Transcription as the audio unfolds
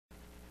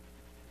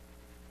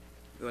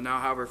We will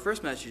now have our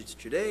first message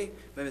today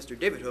by Mr.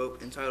 David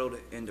Hope, entitled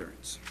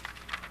Endurance.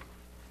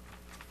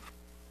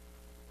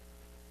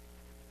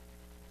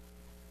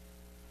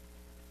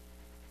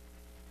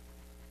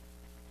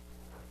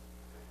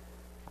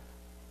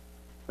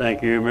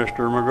 Thank you,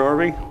 Mr.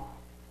 McGarvey.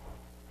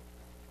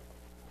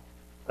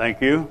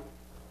 Thank you.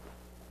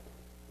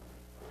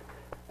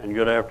 And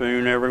good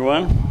afternoon,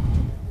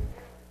 everyone.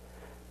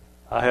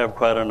 I have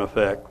quite an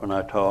effect when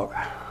I talk.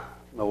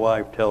 My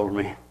wife tells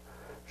me,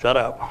 shut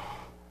up.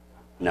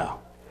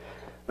 No.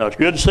 Now, it's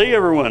good to see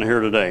everyone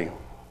here today.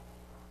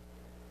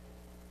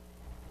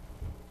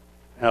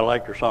 And I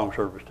like your song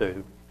service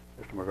too,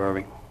 Mr.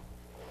 McGarvey.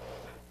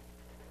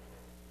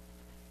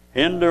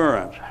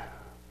 Endurance.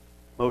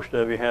 Most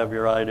of you have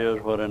your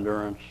ideas what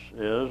endurance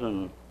is,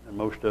 and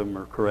most of them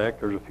are correct.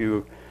 There's a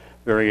few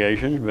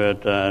variations,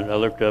 but I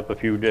looked up a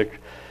few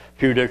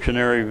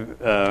dictionary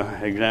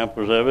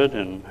examples of it,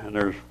 and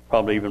there's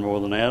probably even more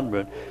than that.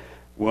 But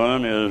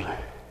one is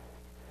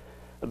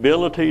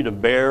ability to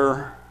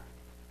bear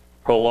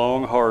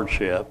prolonged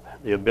hardship,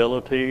 the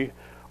ability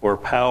or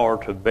power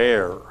to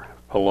bear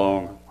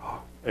prolonged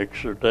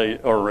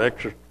exertion,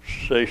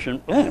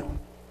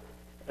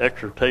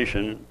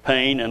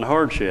 pain, and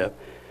hardship.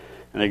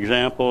 An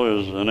example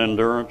is an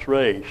endurance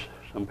race.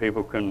 Some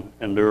people can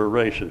endure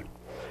races.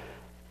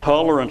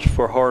 Tolerance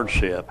for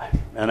hardship,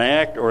 an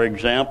act or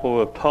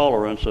example of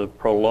tolerance of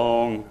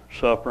prolonged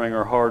suffering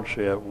or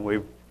hardship.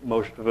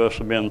 Most of us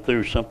have been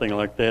through something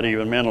like that,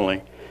 even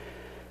mentally.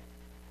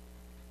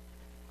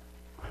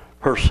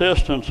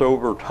 Persistence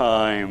over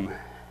time,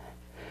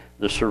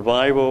 the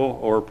survival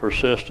or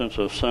persistence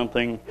of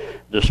something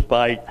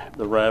despite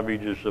the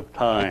ravages of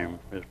time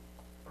is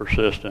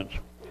persistence.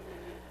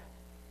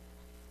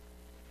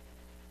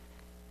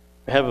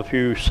 I have a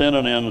few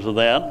synonyms of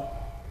that.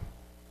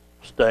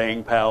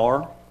 Staying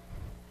power,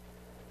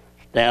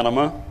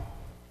 stamina,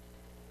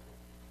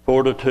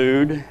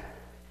 fortitude,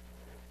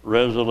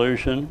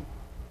 resolution,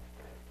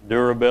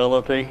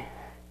 durability,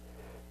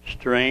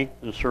 strength,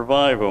 and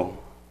survival.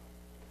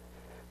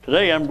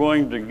 Today I'm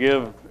going to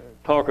give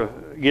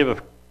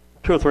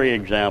two or three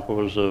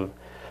examples of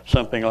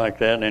something like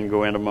that and then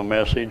go into my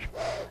message.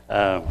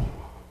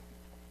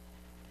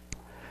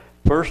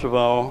 First of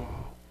all,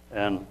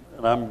 and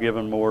I'm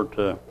given more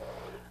to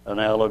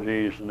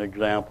analogies and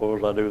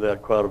examples. I do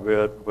that quite a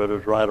bit, whether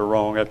it's right or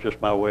wrong. That's just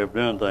my way of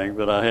doing things.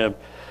 But I have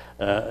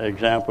an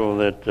example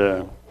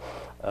that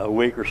a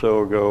week or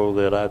so ago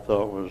that I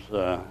thought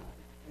was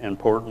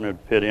important and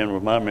fit in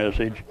with my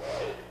message.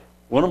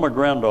 One of my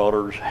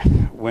granddaughters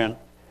went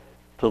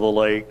to the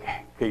lake,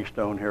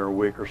 Keystone, here a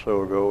week or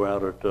so ago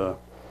out at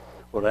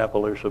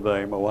Appaloosa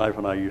Bay. My wife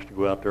and I used to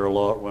go out there a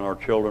lot when our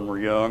children were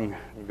young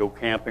and go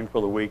camping for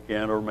the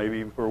weekend or maybe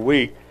even for a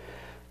week.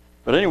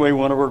 But anyway,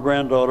 one of her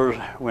granddaughters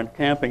went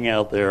camping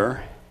out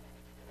there,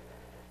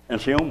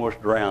 and she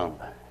almost drowned.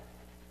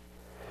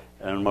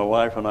 And my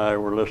wife and I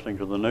were listening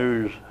to the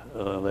news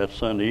that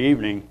Sunday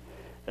evening,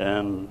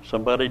 and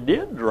somebody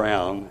did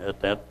drown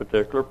at that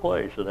particular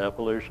place at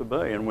Appaloosa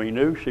Bay, and we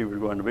knew she was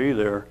going to be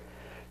there.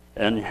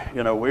 And,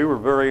 we were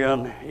very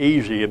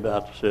uneasy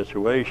about the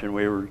situation.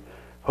 We were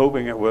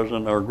hoping it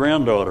wasn't our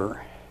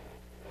granddaughter.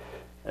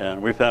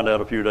 And we found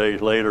out a few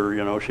days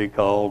later, she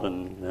called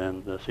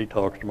and she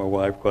talks to my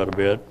wife quite a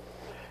bit.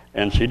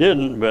 And she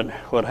didn't, but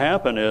what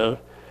happened is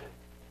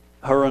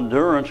her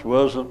endurance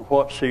wasn't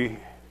what she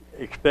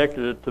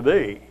expected it to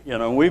be.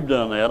 We've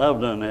done that, I've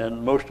done that,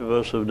 and most of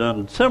us have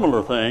done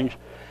similar things,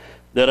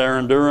 that our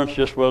endurance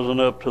just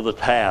wasn't up to the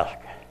task.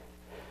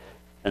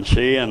 And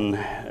she and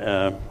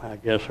I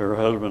guess her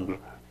husband's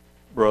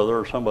brother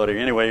or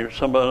somebody,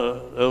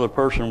 other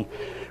person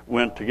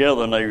went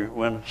together, and they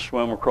went and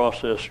swam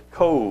across this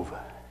cove,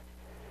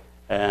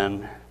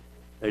 and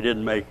they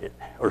didn't make it,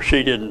 or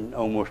she didn't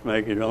almost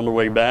make it. On the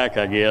way back,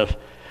 I guess,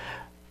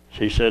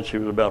 she said she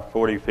was about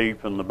 40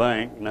 feet from the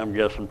bank, and I'm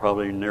guessing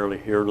probably nearly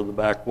here to the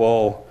back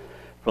wall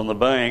from the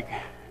bank.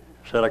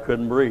 Said I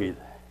couldn't breathe,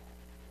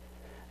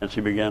 and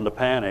she began to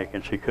panic,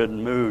 and she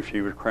couldn't move.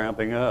 She was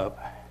cramping up.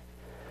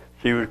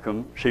 She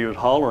was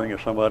hollering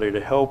at somebody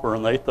to help her,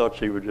 and they thought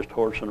she was just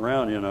horsing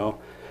around,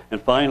 And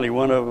finally,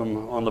 one of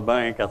them on the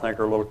bank, I think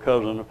her little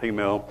cousin, a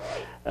female,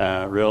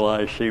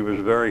 realized she was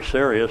very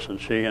serious, and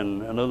she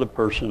and another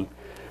person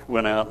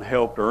went out and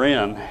helped her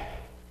in.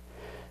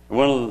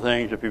 One of the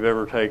things, if you've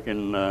ever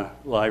taken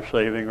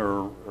life-saving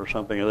or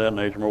something of that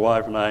nature, my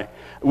wife and I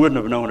wouldn't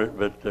have known it,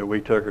 but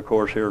we took a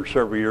course here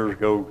several years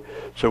ago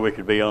so we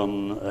could be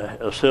on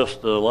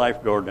assist the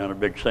lifeguard down at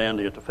Big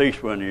Sandy at the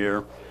feast one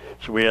year.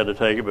 So we had to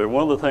take it. But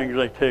one of the things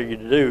they tell you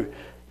to do,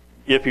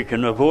 if you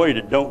can avoid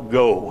it, don't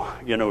go,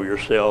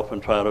 yourself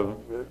and try to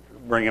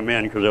bring them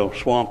in because they'll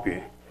swamp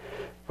you.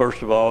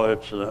 First of all,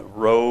 it's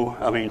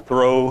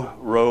throw,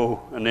 row,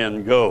 and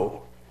then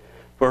go.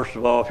 First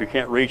of all, if you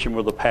can't reach them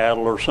with a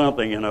paddle or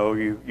something,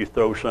 you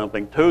throw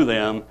something to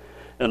them,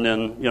 and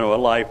then, a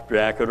life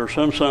jacket or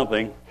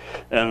something.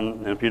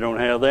 And if you don't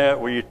have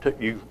that, well,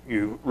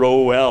 you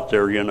roll out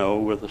there,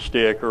 with a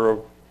stick or a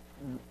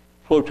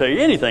flotation,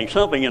 anything,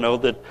 something,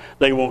 that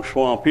they won't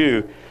swamp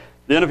you.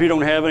 Then if you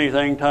don't have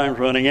anything, time's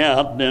running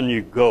out, then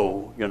you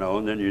go,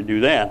 and then you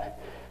do that.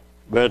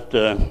 But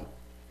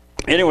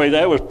anyway,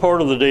 that was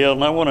part of the deal,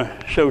 and I want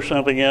to show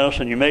something else,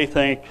 and you may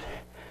think,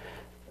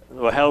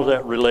 well, how's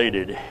that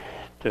related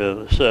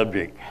to the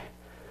subject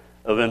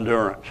of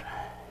endurance?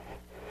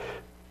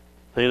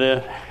 See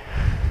that?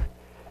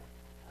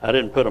 I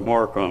didn't put a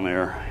mark on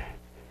there.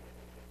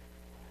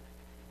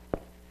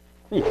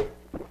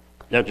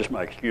 That's just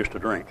my excuse to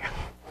drink.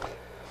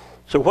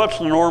 So what's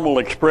the normal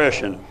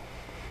expression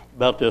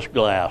about this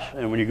glass?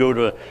 And when you go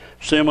to a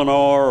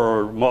seminar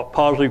or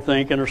positive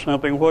thinking or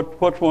something,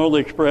 what's one of the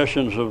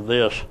expressions of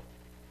this?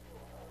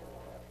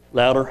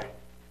 Louder?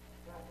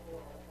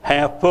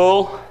 Half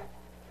full?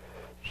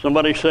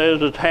 Somebody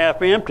says it's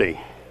half empty.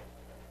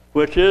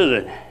 Which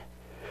is it?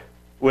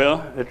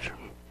 Well, it's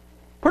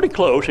pretty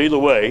close either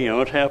way.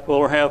 It's half full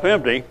or half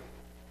empty.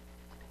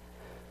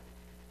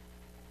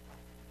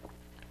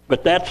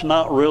 But that's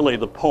not really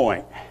the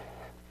point.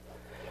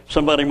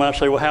 Somebody might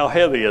say, well, how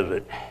heavy is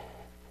it?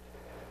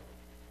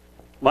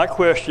 My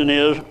question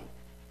is,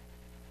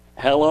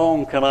 how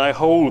long can I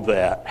hold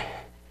that?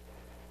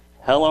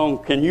 How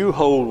long can you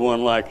hold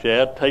one like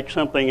that? Take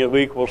something of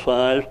equal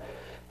size.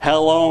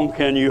 How long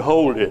can you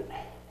hold it?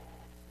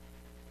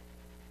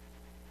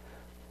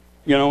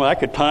 I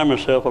could time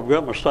myself. I've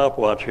got my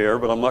stopwatch here,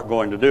 but I'm not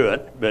going to do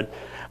it. But,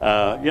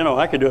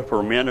 I could do it for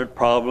a minute,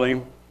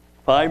 probably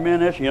 5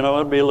 minutes.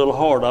 It'd be a little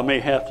hard. I may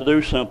have to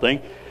do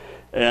something.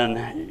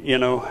 And, you're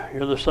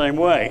the same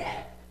way.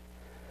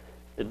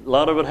 A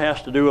lot of it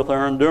has to do with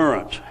our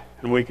endurance.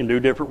 And we can do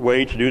different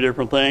weights, do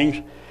different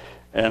things.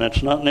 And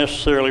it's not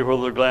necessarily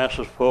whether the glass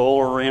is full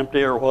or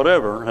empty or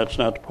whatever. That's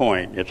not the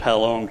point. It's how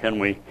long can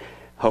we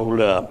hold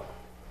up.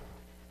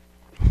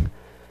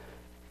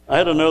 I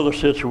had another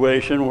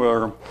situation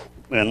where,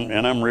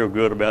 and I'm real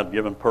good about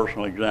giving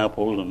personal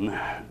examples, and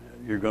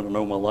you're going to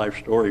know my life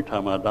story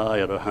time I die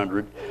at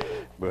 100.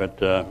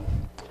 But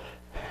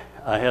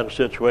I had a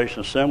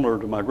situation similar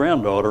to my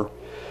granddaughter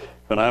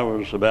when I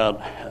was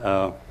about,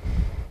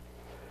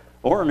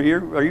 Orrin,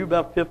 are you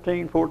about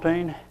 15,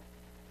 14?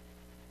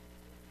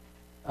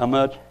 How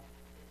much?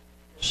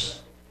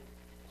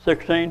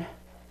 16?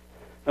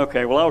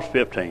 Okay, well, I was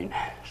 15,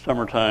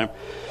 summertime.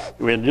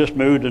 We had just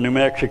moved to New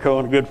Mexico,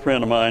 and a good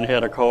friend of mine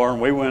had a car, and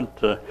we went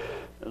to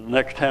the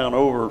next town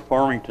over,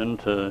 Farmington,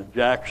 to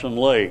Jackson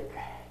Lake.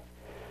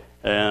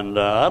 And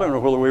I don't know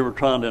whether we were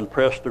trying to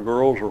impress the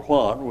girls or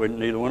what.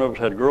 Neither one of us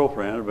had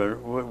girlfriends,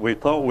 but we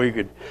thought we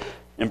could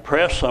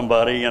impress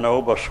somebody,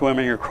 by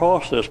swimming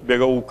across this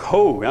big old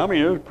cove. I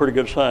mean, it was a pretty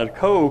good-sized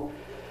cove,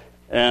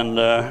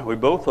 and we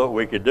both thought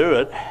we could do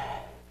it.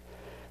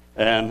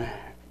 And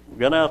we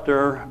got out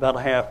there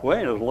about halfway,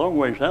 and it was a long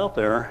ways out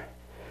there,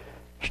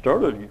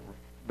 started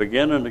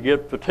beginning to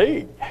get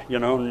fatigued,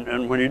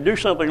 and when you do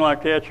something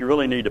like that, you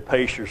really need to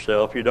pace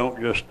yourself. You don't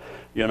just,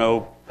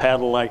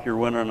 paddle like you're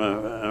winning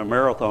a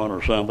marathon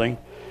or something.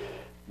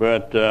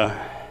 But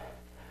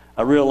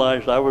I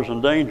realized I was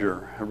in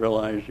danger. I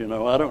realized,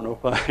 I don't know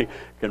if I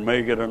can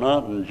make it or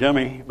not. And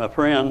Jimmy, my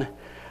friend,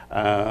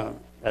 I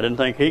didn't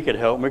think he could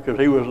help me because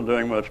he wasn't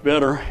doing much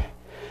better.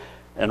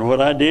 And what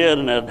I did,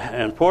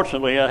 and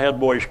fortunately I had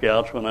Boy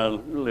Scouts when I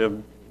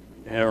lived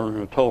here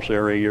in the Tulsa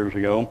area years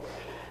ago,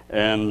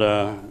 and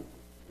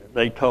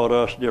they taught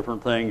us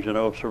different things,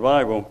 of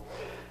survival.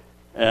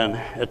 And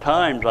at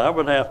times I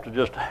would have to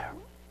just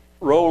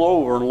roll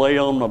over and lay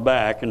on my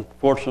back, and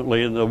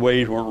fortunately the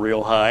waves weren't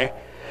real high,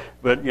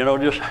 but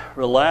just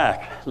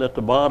relax, let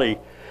the body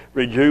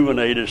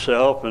rejuvenate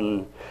itself,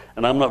 and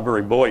I'm not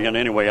very buoyant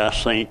anyway. I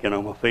sink,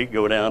 my feet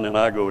go down and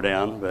I go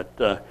down,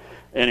 but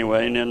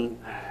anyway, and then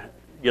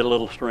get a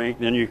little strength,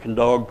 then you can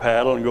dog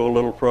paddle and go a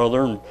little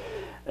further,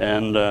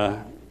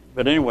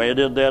 but anyway, I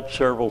did that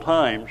several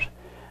times,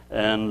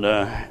 and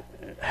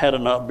had it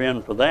not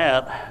been for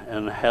that,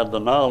 and had the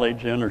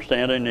knowledge, the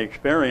understanding, the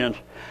experience,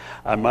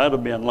 I might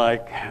have been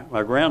like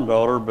my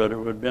granddaughter, but it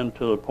would have been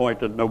to the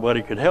point that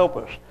nobody could help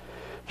us.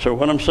 So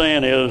what I'm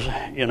saying is,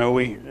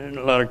 we, in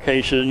a lot of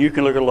cases, and you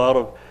can look at a lot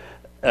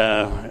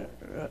of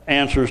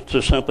answers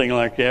to something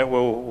like that.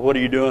 Well, what are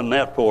you doing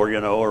that for,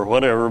 or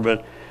whatever.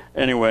 But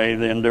anyway,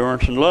 the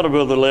endurance and a lot of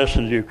other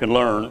lessons you can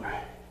learn.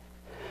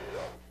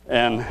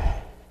 And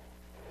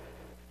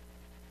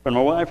when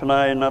my wife and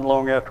I, not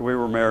long after we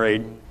were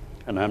married,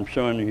 and I'm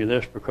showing you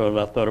this because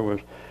I thought it was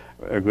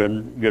a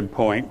good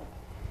point.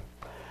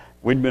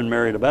 We'd been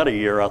married about a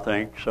year, I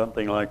think,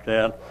 something like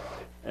that.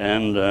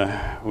 And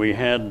we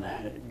had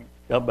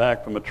got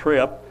back from a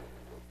trip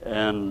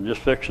and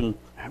just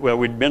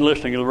we'd been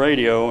listening to the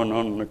radio, and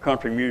on the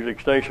country music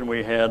station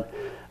we had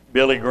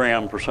Billy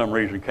Graham for some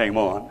reason came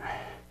on.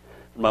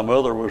 My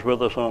mother was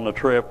with us on the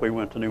trip. We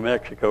went to New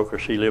Mexico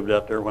because she lived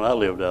out there when I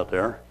lived out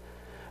there.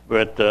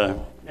 But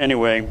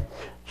anyway,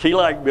 she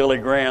liked Billy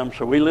Graham,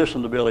 so we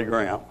listened to Billy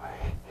Graham.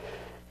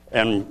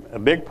 And a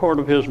big part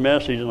of his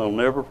message, and I'll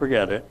never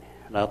forget it,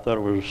 and I thought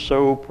it was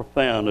so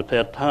profound at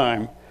that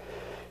time,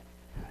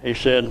 he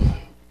said,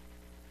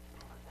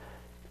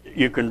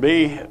 you can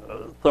be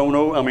thrown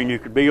over. I mean, you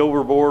could be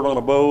overboard on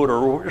a boat,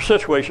 or a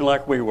situation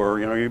like we were.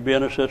 You know, you'd be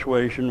in a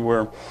situation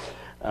where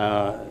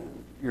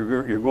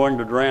you're going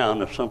to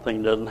drown if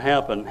something doesn't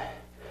happen,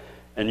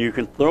 and you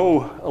can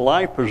throw a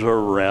life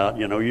preserver out.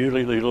 You know,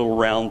 usually these little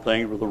round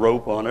things with a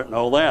rope on it and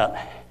all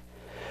that.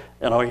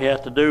 And all you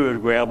have to do is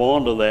grab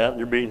onto that, and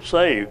you're being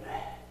saved.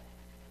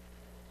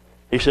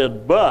 He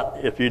said, but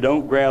if you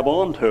don't grab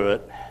onto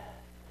it,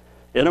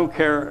 it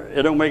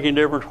don't make any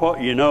difference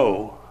what you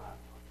know,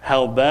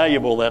 how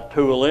valuable that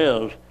tool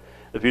is.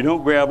 If you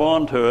don't grab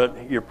onto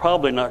it, you're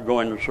probably not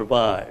going to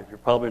survive. You're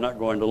probably not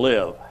going to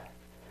live.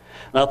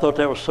 And I thought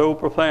that was so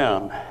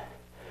profound.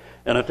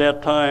 And at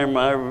that time,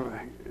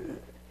 I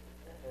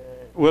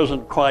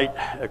wasn't quite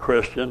a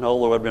Christian,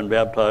 although I'd been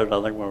baptized,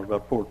 I think, when I was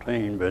about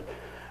 14. But,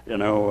 you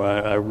know,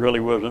 I really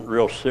wasn't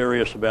real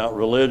serious about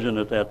religion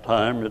at that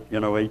time. At,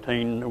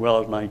 18, well, I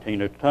was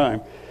 19 at the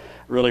time.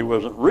 Really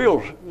wasn't real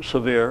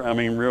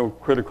real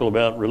critical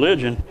about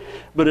religion.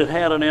 But it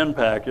had an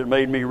impact. It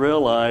made me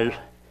realize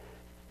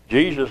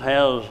Jesus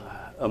has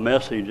a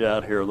message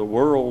out here. The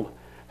world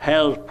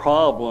has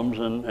problems,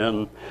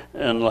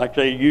 and like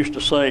they used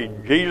to say,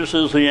 Jesus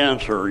is the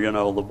answer. You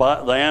know,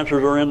 the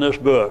answers are in this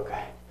book.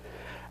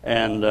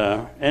 And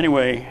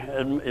anyway,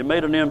 it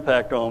made an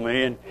impact on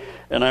me,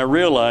 and I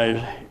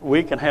realized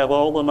we can have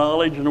all the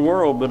knowledge in the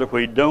world, but if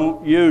we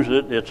don't use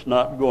it, it's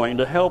not going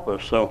to help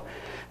us. So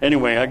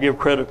anyway, I give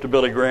credit to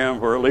Billy Graham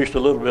for at least a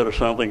little bit of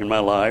something in my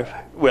life.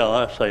 Well,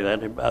 I say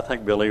that. I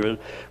think Billy was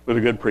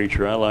a good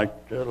preacher. I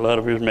liked a lot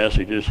of his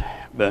messages.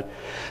 But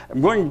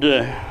I'm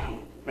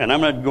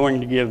not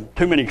going to give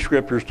too many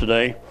scriptures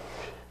today.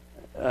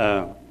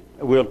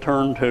 We'll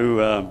turn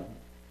to...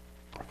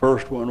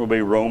 First one will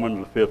be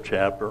Romans, the 5th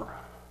chapter,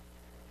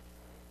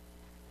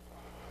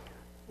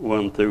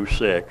 1 through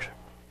 6.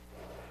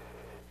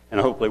 And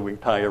hopefully we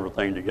can tie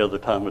everything together the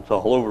time it's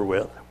all over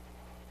with.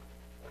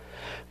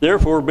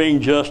 Therefore,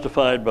 being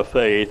justified by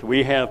faith,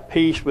 we have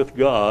peace with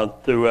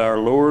God through our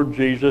Lord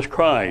Jesus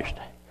Christ,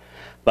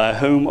 by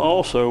whom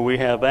also we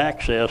have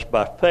access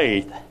by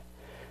faith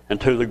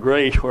into the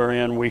grace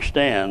wherein we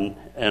stand,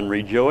 and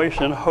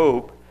rejoice in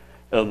hope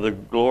of the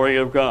glory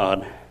of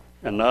God.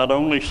 And not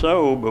only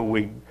so, but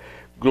we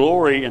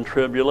glory in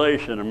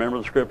tribulation. Remember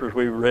the scriptures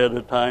we've read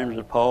at times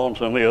that Paul and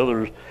some of the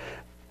others,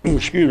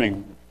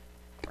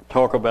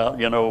 talk about,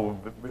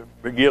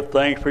 give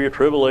thanks for your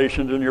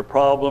tribulations and your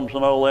problems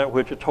and all that,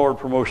 which it's hard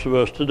for most of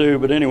us to do.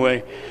 But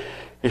anyway,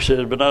 he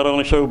says, but not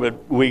only so,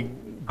 but we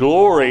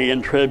glory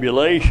in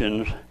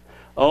tribulations,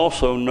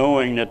 also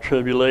knowing that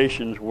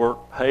tribulations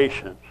work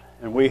patience.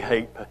 And we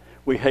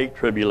hate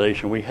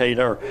tribulation. We hate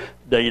our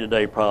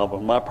day-to-day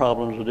problem. My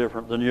problems are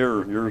different than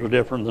yours. Yours are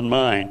different than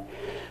mine.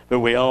 But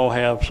we all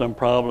have some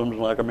problems,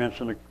 like I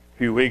mentioned a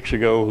few weeks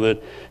ago,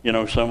 that,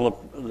 some of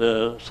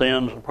the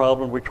sins and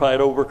problems we try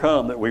to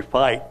overcome, that we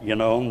fight,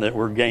 that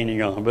we're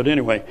gaining on. But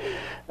anyway,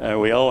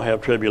 we all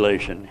have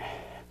tribulation.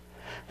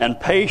 And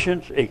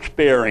patience,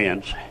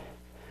 experience,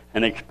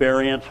 and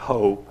experience,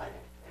 hope.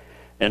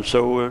 And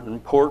so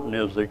important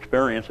is the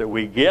experience that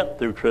we get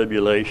through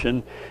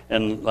tribulation.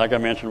 And like I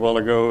mentioned a while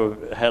ago,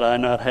 had I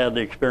not had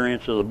the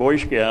experience of the Boy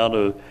Scout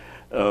of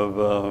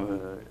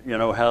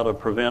how to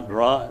prevent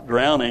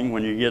drowning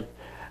when you get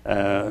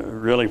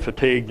really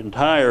fatigued and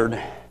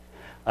tired,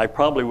 I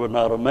probably would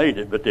not have made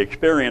it. But the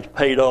experience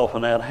paid off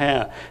in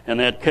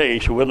that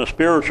case. It wasn't a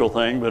spiritual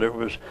thing, but it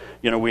was,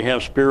 we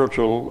have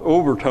spiritual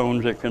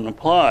overtones that can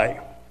apply.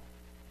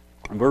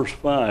 Verse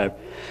 5,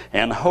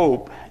 and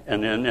hope.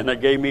 And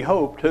it gave me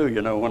hope, too,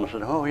 when I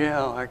said, oh,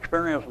 yeah, I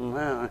experienced it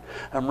now.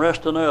 I'm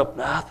resting up.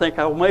 I think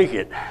I'll make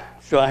it.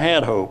 So I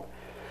had hope.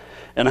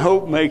 And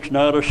hope makes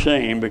not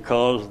ashamed,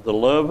 because the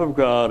love of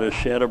God is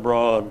shed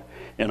abroad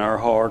in our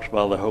hearts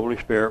by the Holy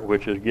Spirit,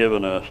 which is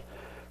given us.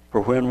 For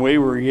when we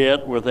were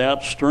yet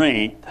without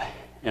strength,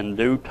 in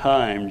due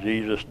time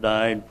Jesus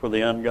died for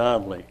the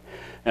ungodly.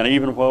 And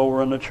even while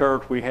we're in the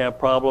church, we have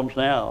problems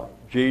now.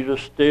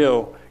 Jesus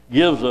still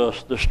gives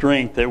us the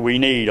strength that we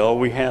need. All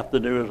we have to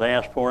do is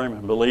ask for Him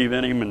and believe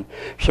in Him. And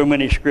so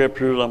many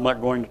scriptures, I'm not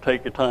going to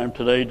take the time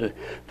today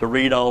to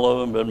read all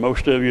of them, but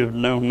most of you have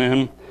known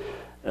them.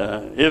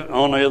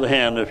 On the other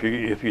hand, if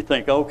you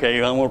think,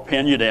 okay, I want to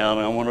pin you down,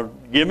 I want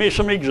to give me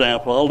some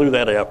example, I'll do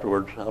that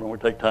afterwards. I don't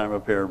want to take time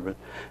up here, but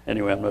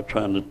anyway, I'm not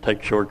trying to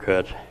take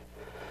shortcuts.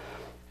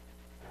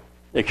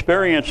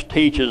 Experience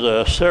teaches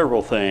us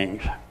several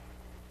things.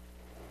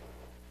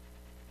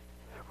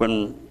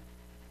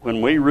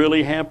 When we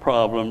really have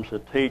problems,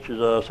 it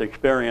teaches us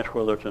experience,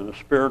 whether it's in the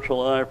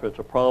spiritual life, it's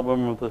a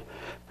problem with the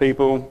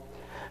people,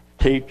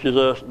 teaches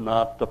us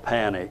not to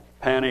panic.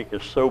 Panic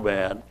is so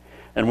bad,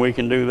 and we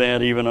can do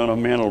that even on a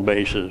mental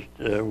basis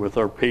with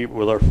our people,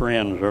 with our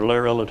friends, or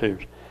their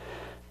relatives.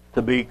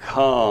 To be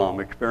calm.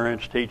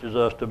 Experience teaches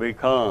us to be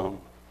calm.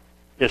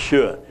 It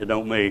should. It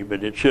don't me,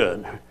 but it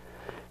should.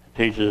 It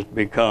teaches us to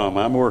be calm.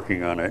 I'm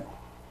working on it.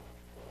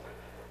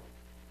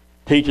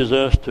 Teaches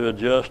us to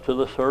adjust to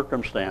the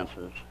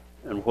circumstances.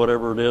 and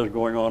whatever it is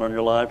going on in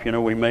your life.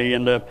 We may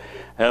end up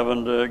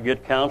having to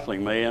get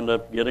counseling, may end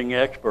up getting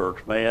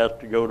experts, may have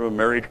to go to a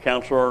marriage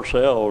counselor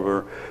ourselves,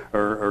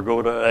 or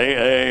go to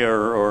AA,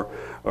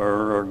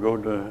 or go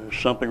to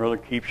something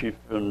that keeps you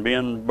from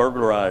being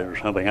burglarized or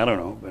something. I don't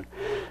know. But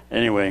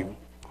anyway,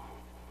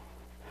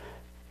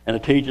 and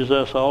it teaches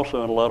us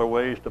also in a lot of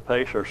ways to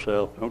pace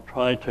ourselves. Don't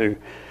try to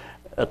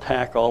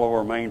attack all of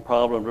our main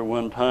problems at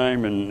one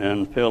time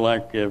and feel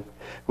like if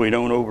we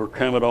don't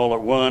overcome it all at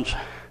once,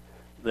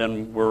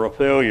 then we're a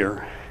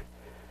failure.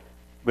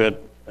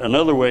 But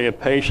another way of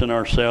pacing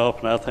ourselves,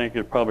 and I think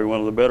it's probably one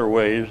of the better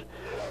ways,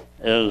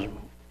 is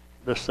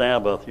the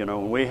Sabbath.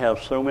 When we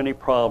have so many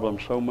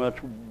problems, so much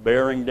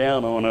bearing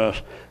down on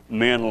us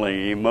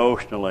mentally,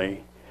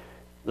 emotionally,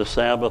 the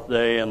Sabbath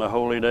day and the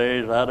holy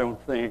days, I don't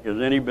think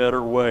is any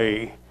better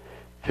way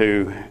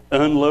to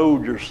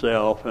unload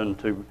yourself and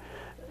to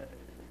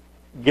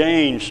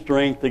gain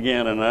strength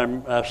again.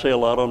 And I see a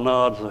lot of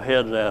nods of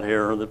heads out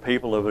here that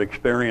people have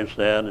experienced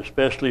that,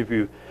 especially if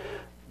you've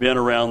been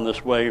around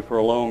this way for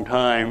a long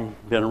time,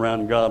 been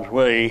around God's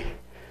way.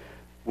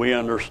 We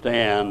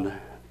understand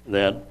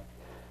that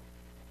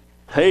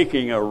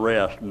taking a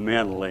rest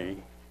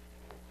mentally,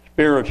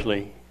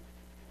 spiritually,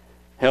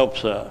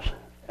 helps us.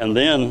 And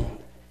then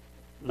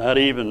not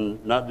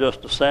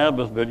just the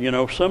Sabbath, but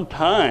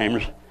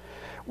sometimes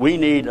we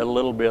need a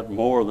little bit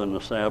more than the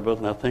Sabbath,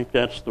 and I think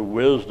that's the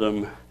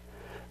wisdom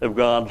of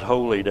God's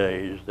holy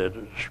days that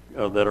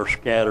are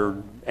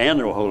scattered,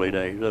 annual holy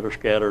days that are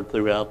scattered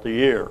throughout the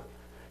year.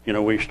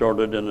 We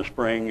started in the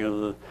spring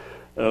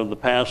of the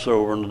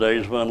Passover and the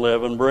days of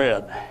unleavened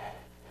bread.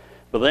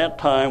 By that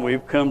time,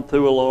 we've come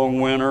through a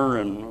long winter,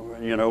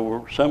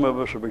 and some of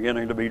us are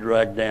beginning to be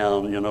dragged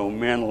down,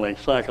 mentally,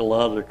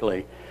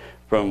 psychologically,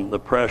 from the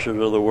pressures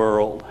of the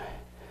world.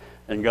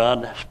 And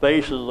God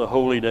spaces the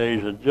holy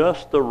days at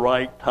just the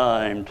right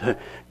time to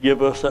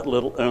give us that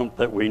little oomph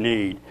that we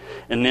need.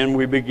 And then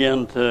we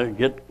begin to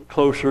get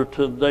closer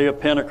to the day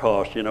of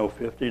Pentecost,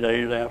 50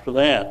 days after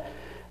that.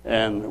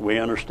 And we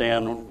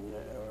understand,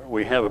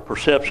 we have a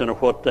perception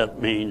of what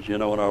that means,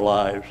 in our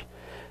lives.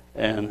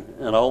 And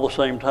all the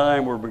same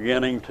time, we're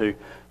beginning to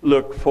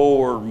look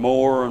forward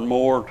more and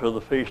more to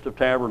the Feast of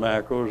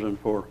Tabernacles, and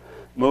for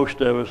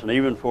most of us, and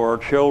even for our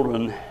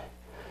children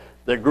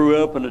that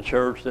grew up in the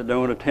church that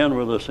don't attend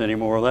with us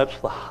anymore, that's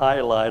the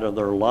highlight of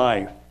their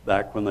life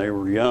back when they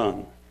were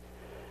young.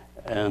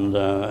 And,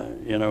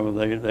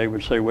 they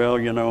would say,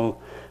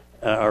 well,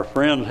 our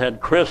friends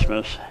had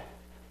Christmas,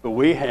 but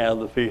we have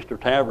the Feast of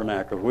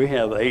Tabernacles. We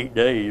have 8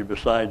 days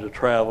besides the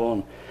travel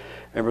and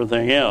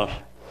everything else.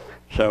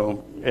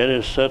 So it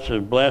is such a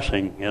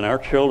blessing. And our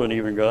children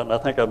even got, and I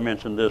think I've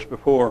mentioned this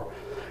before,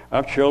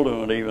 our children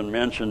would even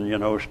mention,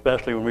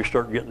 especially when we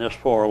start getting this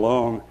far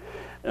along,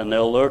 and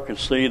they'll look and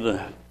see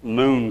the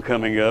moon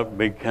coming up,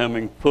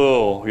 becoming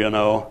full, And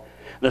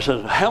it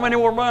says, how many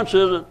more months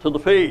is it to the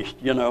feast,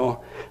 And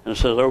it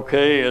says,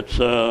 okay, it's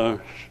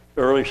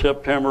early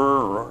September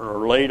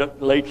or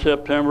late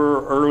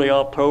September, early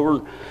October.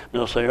 And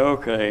they'll say,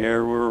 okay,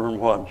 here we're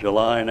in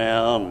July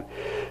now,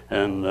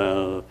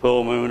 and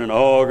full moon in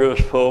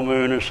August, full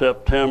moon in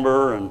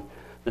September, and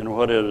then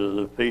what is it?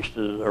 The feast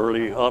is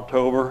early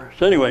October.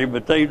 So anyway,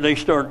 but they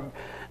start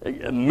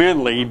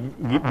mentally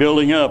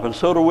building up, and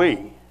so do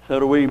we. So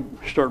do we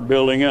start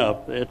building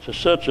up. It's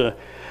such a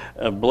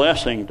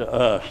blessing to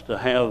us to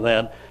have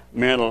that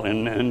mental,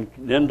 and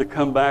then to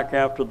come back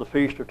after the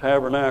Feast of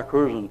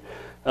Tabernacles. And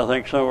I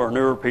think some of our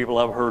newer people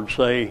I've heard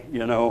say,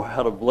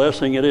 how a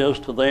blessing it is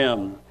to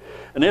them.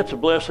 And it's a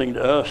blessing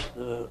to us,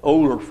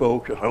 older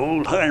folks,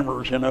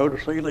 old-timers, to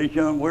see these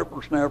young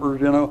whippersnappers,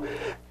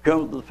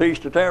 come to the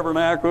Feast of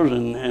Tabernacles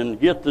and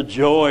get the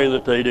joy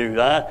that they do.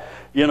 That's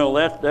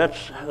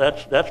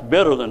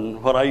better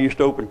than what I used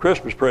to open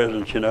Christmas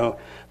presents,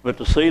 But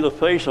to see the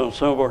face on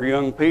some of our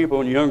young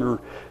people and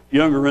younger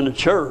in the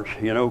church,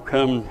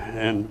 come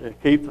and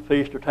keep the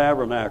Feast of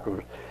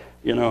Tabernacles,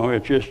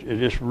 it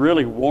just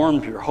really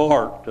warms your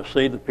heart to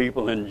see the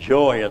people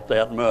enjoy it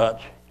that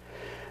much.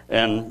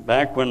 And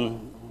back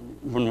when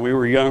we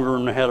were younger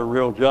and had a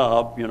real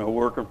job,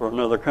 working for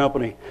another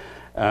company,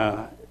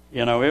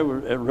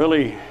 it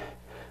really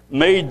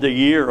made the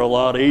year a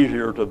lot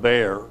easier to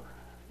bear.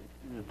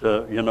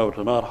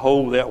 To not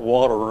hold that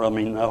water.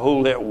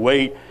 Hold that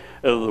weight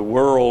of the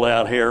world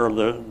out here,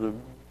 the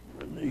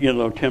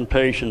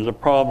temptations, the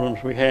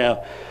problems we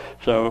have.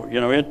 So,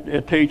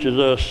 it teaches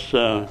us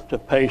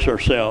to pace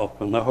ourselves,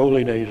 and the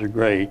holy days are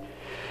great.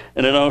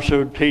 And it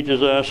also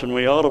teaches us, and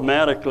we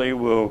automatically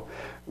will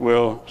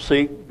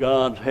seek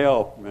God's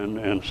help,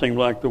 and seem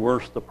like the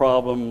worse the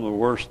problem, the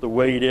worse the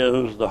weight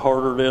is, the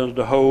harder it is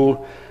to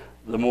hold,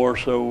 the more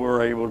so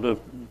we're able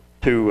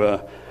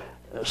to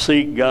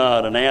seek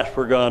God and ask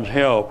for God's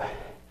help.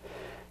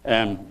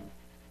 And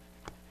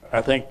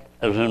I think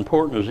as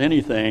important as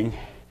anything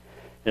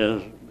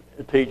is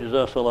it teaches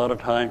us a lot of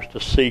times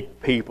to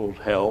seek people's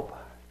help.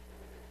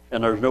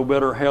 And there's no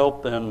better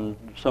help than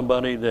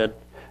somebody that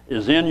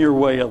is in your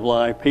way of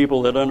life,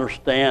 people that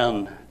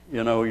understand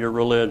your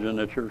religion,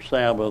 it's your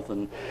Sabbath,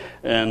 and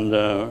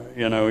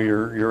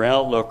your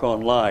outlook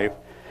on life,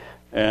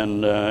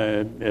 and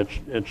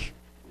and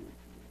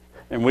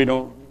we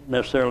don't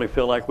necessarily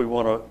feel like we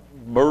want to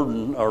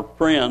burden our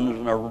friends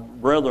and our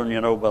brethren, by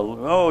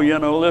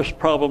this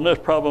problem.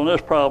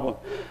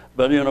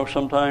 But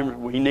sometimes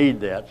we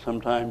need that.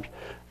 Sometimes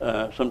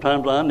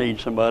I need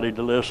somebody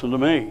to listen to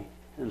me,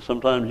 and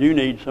sometimes you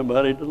need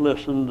somebody to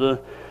listen to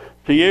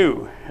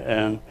you.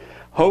 And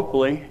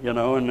hopefully,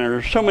 and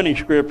there's so many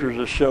scriptures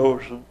that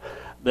shows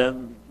that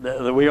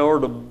we are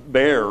to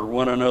bear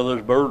one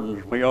another's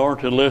burdens. We are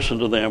to listen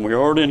to them. We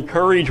are to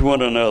encourage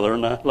one another.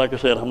 And like I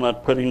said, I'm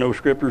not putting those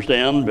scriptures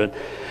down, but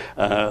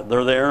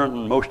they're there,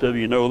 and most of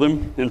you know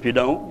them. And if you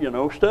don't,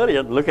 study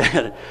it, look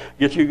at it,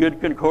 get you a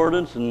good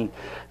concordance, and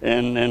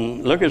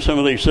look at some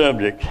of these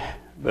subjects.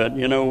 But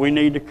we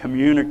need to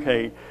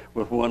communicate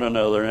with one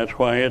another, and that's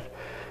why it's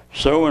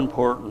so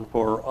important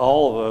for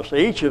all of us,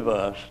 each of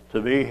us,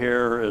 to be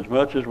here as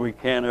much as we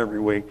can every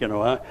week. We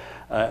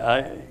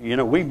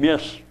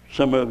miss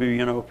some of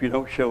you, if you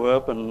don't show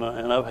up, and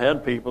I've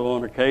had people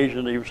on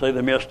occasion even say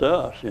they missed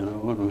us,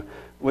 and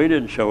we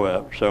didn't show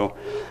up. So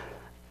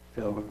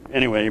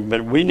anyway,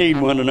 but we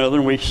need one another,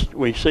 and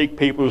we seek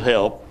people's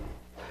help.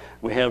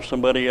 We have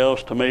somebody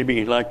else to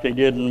maybe, like they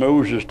did in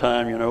Moses'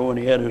 time, when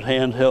he had his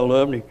hands held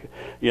up, and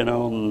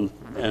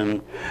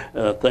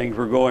things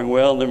were going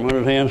well. Then when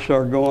his hands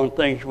started going,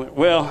 things went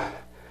well.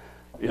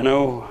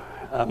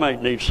 I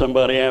might need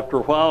somebody after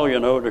a while,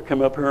 to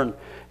come up here and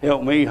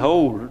help me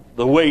hold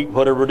the weight,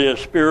 whatever it is,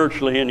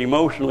 spiritually and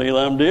emotionally that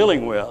I'm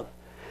dealing with.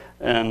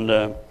 And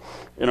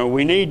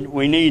we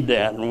need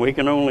that, and we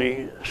can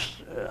only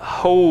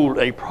hold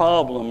a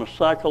problem, a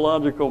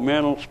psychological,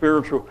 mental,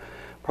 spiritual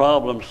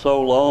problem,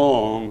 so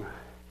long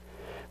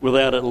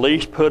without at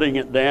least putting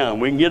it down.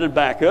 We can get it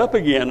back up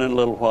again in a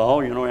little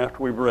while,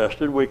 after we've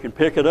rested. We can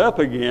pick it up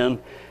again,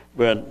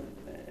 but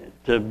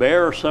to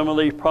bear some of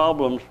these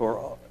problems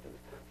for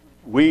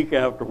week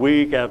after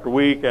week after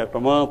week after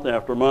month,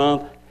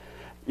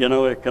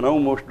 it can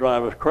almost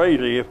drive us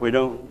crazy if we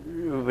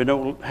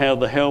don't have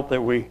the help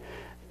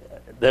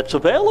that's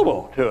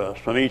available to us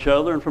from each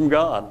other and from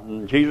God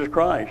and Jesus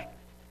Christ.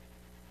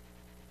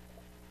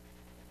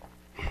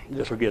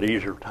 This will get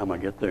easier by the time I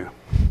get there.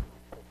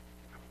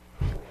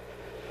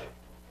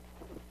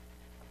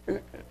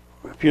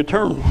 If you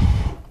turn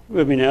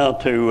with me now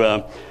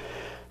to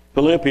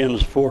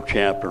Philippians 4th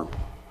chapter.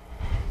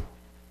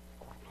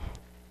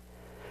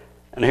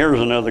 And here's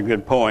another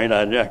good point.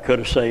 I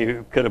could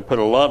have put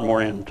a lot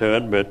more into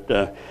it,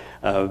 but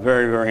a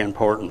very, very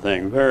important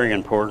thing. Very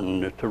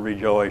important to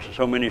rejoice.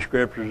 So many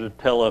scriptures that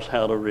tell us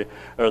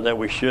that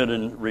we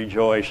should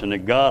rejoice, and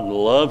that God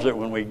loves it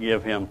when we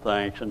give Him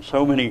thanks. And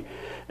so many,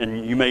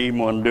 and you may even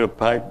want to do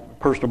a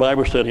personal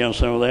Bible study on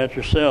some of that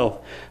yourself.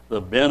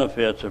 The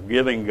benefits of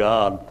giving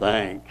God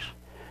thanks.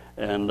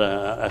 And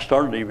I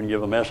started to even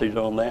give a message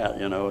on that.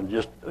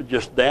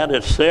 Just that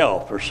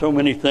itself. There's so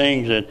many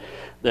things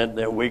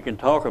that we can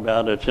talk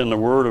about that's in the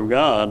Word of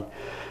God.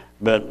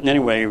 But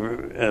anyway,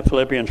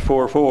 Philippians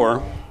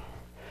 4:4,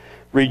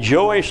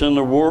 rejoice in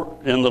the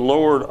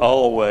Lord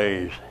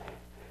always.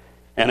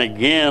 And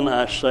again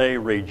I say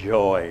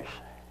rejoice.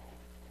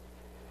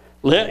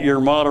 Let your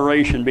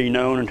moderation be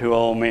known unto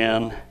all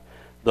men.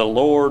 The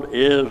Lord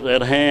is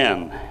at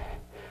hand.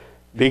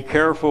 Be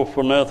careful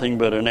for nothing,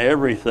 but in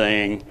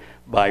everything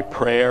by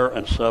prayer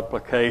and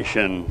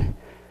supplication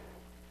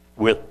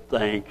with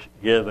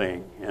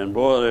thanksgiving. And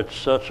boy, it's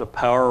such a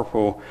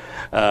powerful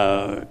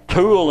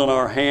tool in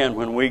our hand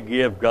when we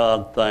give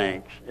God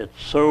thanks.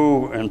 It's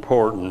so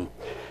important,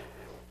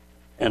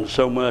 and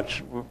so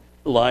much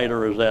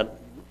lighter is that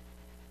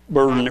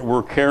burden that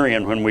we're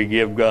carrying when we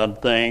give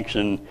God thanks.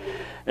 And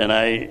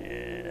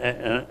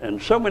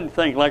so many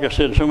things, like I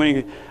said, so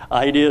many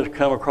ideas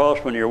come across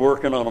when you're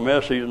working on a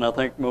message, and I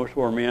think most of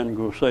our men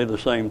will say the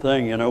same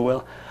thing.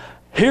 Well,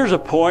 here's a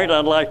point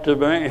I'd like to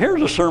make.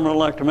 Here's a sermon I'd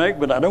like to make,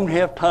 but I don't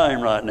have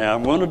time right now.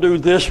 I'm going to do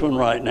this one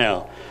right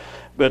now.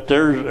 But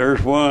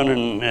there's one,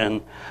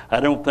 and I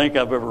don't think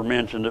I've ever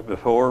mentioned it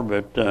before,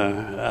 but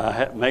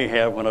I may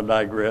have when I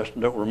digressed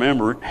and don't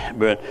remember it.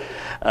 But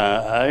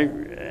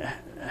I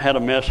had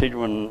a message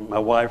when my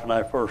wife and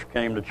I first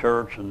came to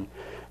church, and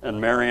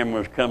Miriam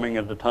was coming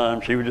at the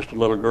time. She was just a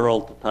little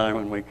girl at the time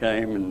when we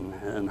came,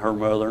 and her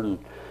mother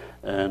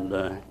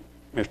and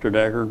Mr.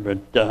 Decker. But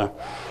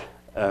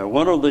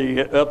one of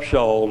the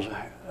Upshaws,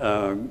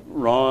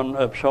 Ron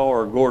Upshaw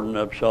or Gordon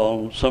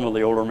Upshaw, some of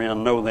the older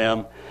men know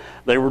them.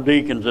 They were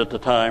deacons at the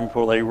time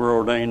before they were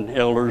ordained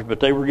elders, but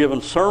they were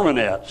given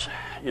sermonettes,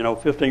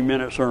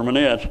 15-minute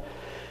sermonettes.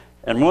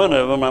 And one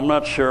of them, I'm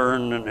not sure,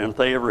 and if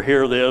they ever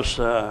hear this,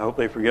 I hope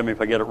they forgive me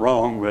if I get it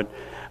wrong, but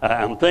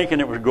I'm thinking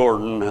it was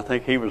Gordon. I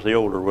think he was the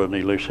older, wasn't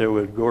he, Lisa?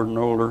 Was Gordon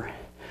older?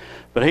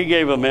 But he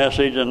gave a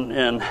message,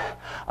 and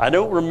I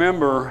don't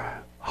remember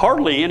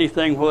hardly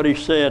anything what he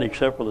said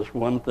except for this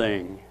one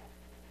thing.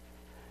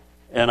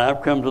 And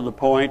I've come to the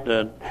point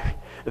that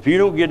if you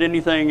don't get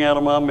anything out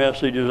of my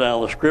messages,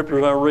 out of the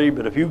scriptures I read,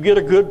 but if you get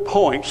a good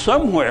point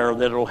somewhere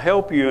that will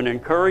help you and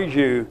encourage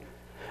you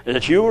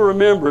that you will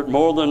remember it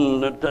more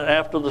than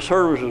after the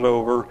service is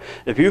over.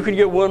 If you can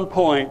get one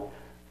point,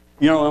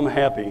 I'm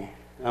happy.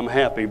 I'm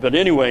happy. But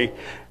anyway,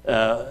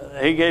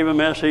 he gave a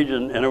message,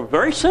 and a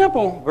very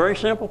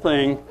simple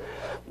thing.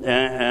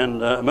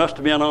 And it must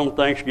have been on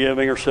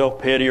Thanksgiving or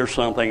self-pity or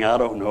something. I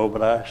don't know,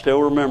 but I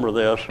still remember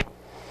this.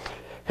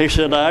 He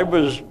said, I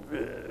was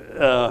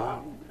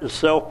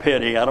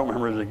self-pity. I don't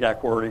remember his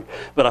exact wording.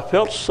 But I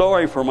felt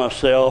sorry for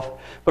myself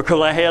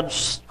because I had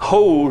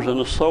holes in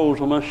the soles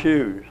of my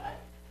shoes.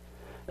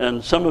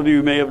 And some of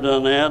you may have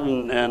done that,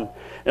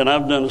 and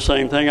I've done the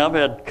same thing. I've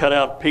had cut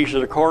out pieces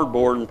of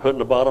cardboard and put in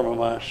the bottom of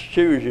my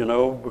shoes,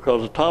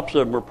 because the tops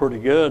of them were pretty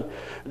good.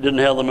 Didn't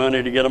have the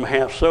money to get them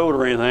half sewed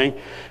or anything.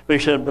 But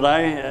he said, but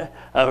I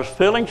was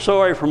feeling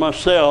sorry for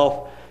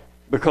myself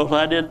because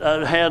I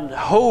had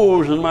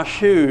holes in my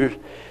shoes.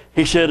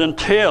 He said,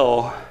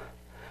 until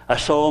I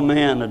saw a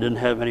man that didn't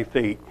have any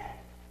feet.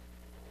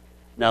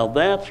 Now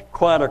that's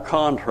quite a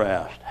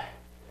contrast.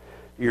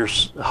 Your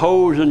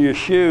holes in your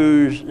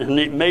shoes,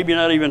 and maybe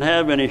not even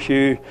have any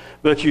shoes,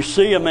 but you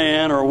see a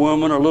man or a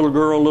woman or a little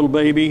girl, a little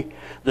baby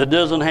that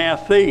doesn't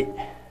have feet.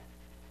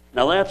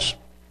 Now that's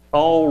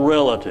all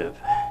relative.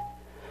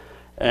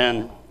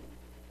 And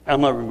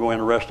I'm not going to go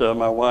into the rest of it.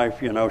 My wife,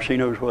 she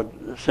knows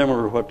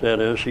similar to what that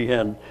is. She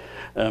had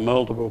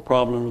multiple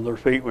problems with her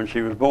feet when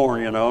she was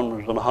born, and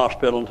was in the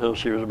hospital until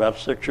she was about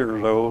 6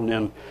 years old, and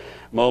then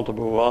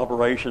multiple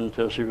operations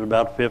until she was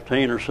about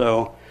 15 or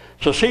so.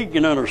 So she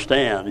can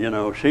understand,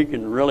 she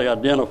can really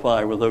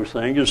identify with those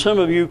things. And some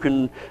of you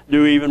can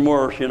do even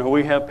worse.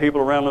 We have people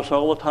around us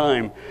all the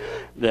time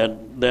that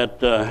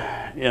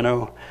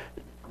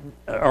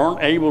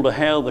aren't able to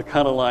have the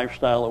kind of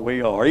lifestyle that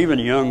we are. Even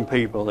young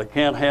people that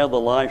can't have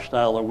the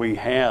lifestyle that we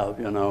have,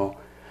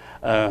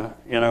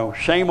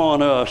 shame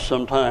on us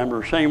sometimes,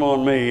 or shame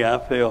on me, I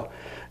feel.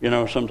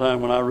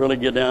 Sometimes when I really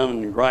get down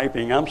and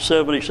griping, I'm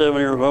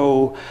 77 years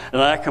old, and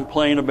I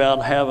complain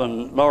about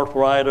having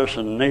arthritis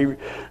and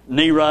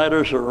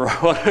knee-ritis or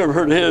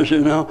whatever it is,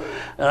 And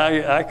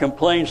I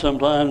complain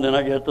sometimes, and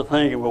I get to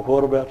thinking, well,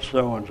 what about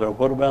so-and-so?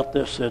 What about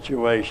this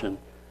situation?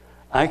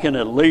 I can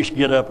at least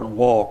get up and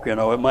walk. It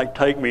might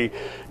take me,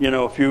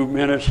 a few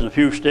minutes and a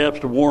few steps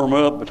to warm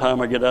up by the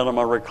time I get out of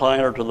my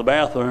recliner to the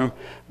bathroom,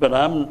 but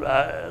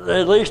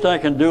at least I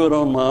can do it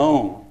on my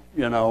own,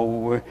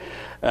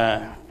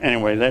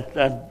 Anyway,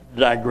 that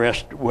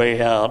digressed way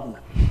out.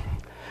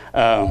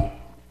 And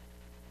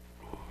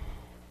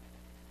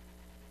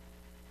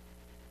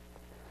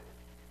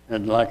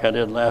like I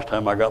did last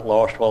time, I got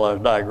lost while I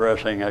was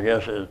digressing. I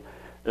guess is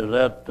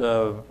that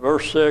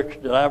verse 6?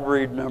 Did I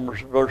read Numbers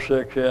verse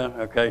 6 yet?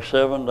 Okay,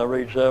 7. Did I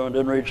read 7?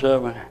 Didn't read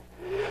 7.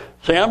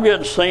 See, I'm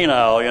getting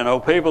senile.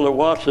 People that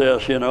watch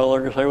this, they're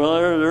going to say, well,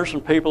 there's some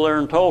people there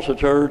in Tulsa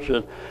Church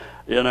that,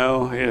 you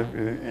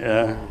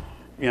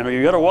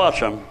got to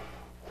watch them.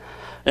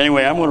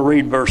 Anyway, I'm going to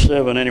read verse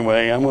 7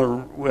 anyway. I'm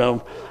going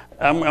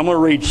to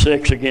read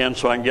 6 again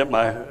so I can get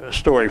my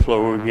story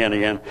flow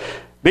again.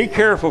 Be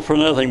careful for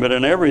nothing, but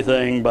in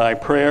everything by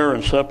prayer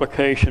and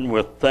supplication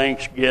with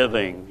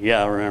thanksgiving.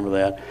 Yeah, I remember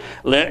that.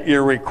 Let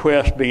your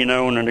request be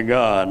known unto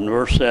God. In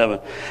verse 7,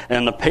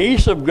 and the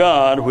peace of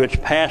God,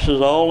 which passes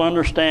all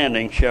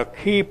understanding, shall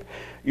keep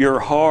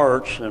your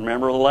hearts. And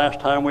remember the last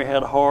time we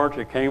had hearts,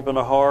 it came from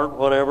the heart,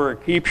 whatever.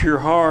 It keeps your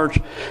hearts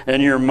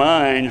and your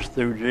minds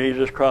through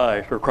Jesus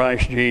Christ, or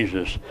Christ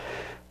Jesus.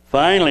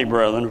 Finally,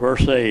 brethren,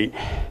 verse 8,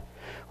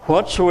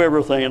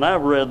 whatsoever thing, and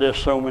I've read this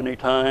so many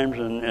times,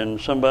 and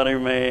somebody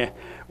may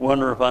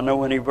wonder if I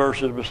know any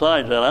verses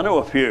besides that. I know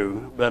a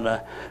few, but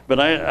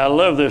I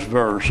love this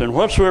verse. And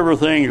whatsoever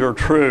things are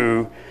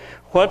true,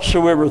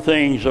 whatsoever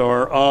things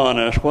are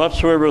honest,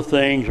 whatsoever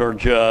things are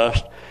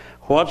just,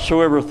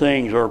 whatsoever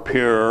things are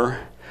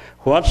pure,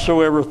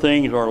 whatsoever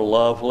things are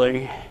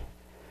lovely,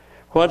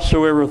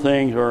 whatsoever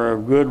things are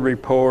of good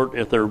report,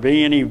 if there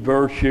be any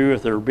virtue,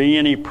 if there be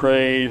any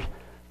praise,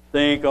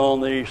 think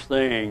on these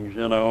things,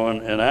 and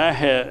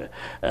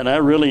I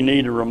really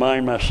need to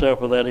remind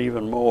myself of that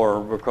even more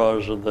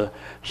because of the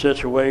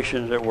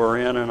situations that we're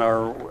in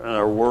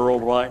our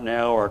world right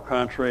now, our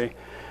country.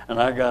 And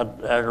I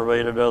got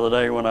aggravated the other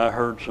day when I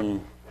heard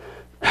some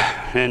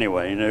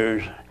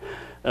news.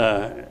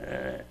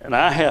 And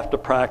I have to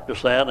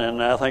practice that,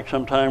 and I think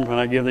sometimes when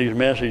I give these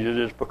messages,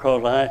 it's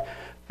because I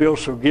feel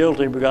so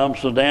guilty because I'm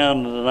so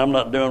down and I'm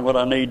not doing what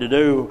I need to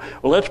do.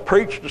 Well, let's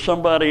preach to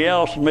somebody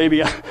else, and maybe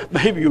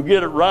you'll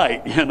get it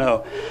right,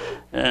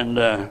 And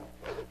but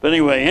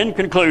anyway, in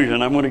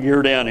conclusion, I'm going to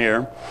gear down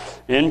here.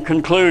 In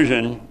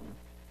conclusion,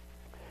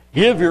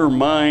 give your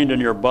mind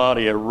and your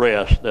body a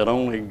rest that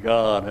only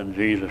God and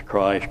Jesus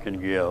Christ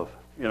can give.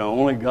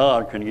 Only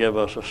God can give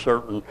us a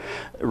certain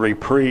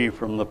reprieve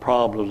from the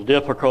problems,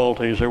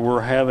 difficulties that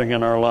we're having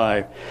in our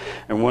life.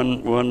 And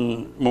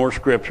one more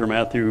scripture,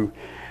 Matthew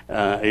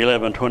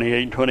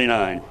 11:28 and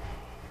 29.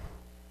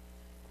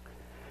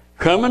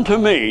 Come unto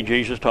me,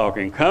 Jesus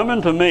talking, come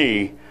unto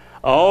me,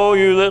 All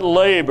you that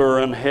labor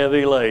and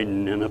heavy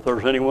laden. And if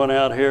there's anyone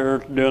out here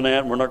doing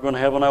that, we're not going to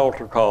have an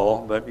altar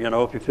call, but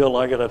if you feel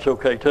like it, that's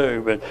okay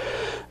too.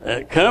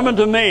 But come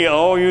unto me,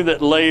 all you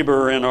that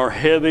labor and are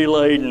heavy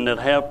laden, that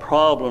have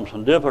problems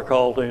and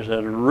difficulties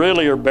that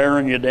really are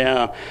bearing you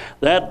down.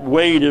 That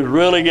weight is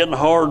really getting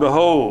hard to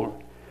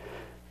hold.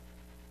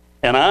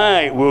 And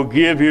I will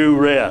give you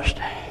rest.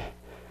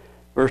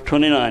 Verse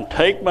 29,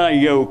 take my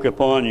yoke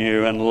upon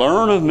you and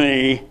learn of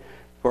me,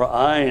 for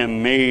I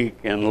am meek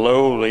and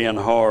lowly in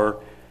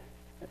heart,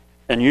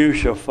 and you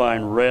shall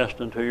find rest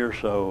unto your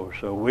soul.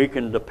 So we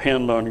can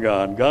depend on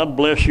God. God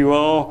bless you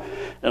all,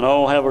 and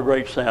all have a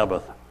great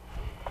Sabbath.